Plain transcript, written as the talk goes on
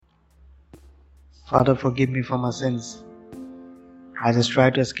Father, forgive me for my sins. I just try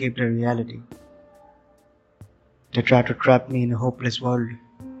to escape the reality. They try to trap me in a hopeless world.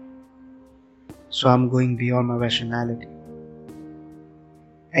 So I'm going beyond my rationality.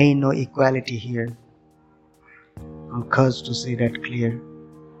 Ain't no equality here. I'm cursed to see that clear.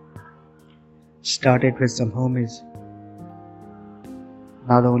 Started with some homies.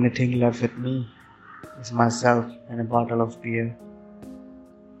 Now the only thing left with me is myself and a bottle of beer.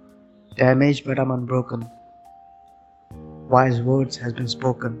 Damaged but I'm unbroken. Wise words has been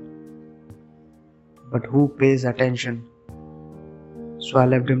spoken. But who pays attention? So I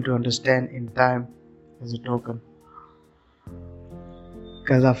left him to understand in time as a token.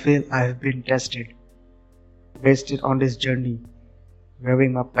 Cause I feel I have been tested. Wasted on this journey.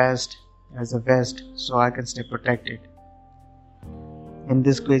 Wearing my past as a vest so I can stay protected. In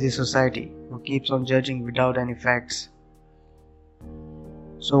this crazy society who keeps on judging without any facts.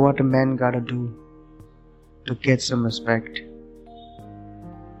 So what a man gotta do to get some respect?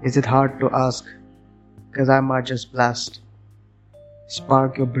 Is it hard to ask? Cause I might just blast.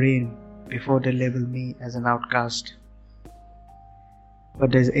 Spark your brain before they label me as an outcast.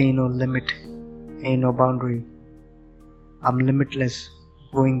 But there ain't no limit, ain't no boundary. I'm limitless,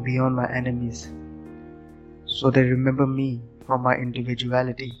 going beyond my enemies. So they remember me for my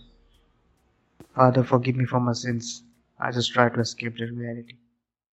individuality. Father, forgive me for my sins. I just try to escape the reality.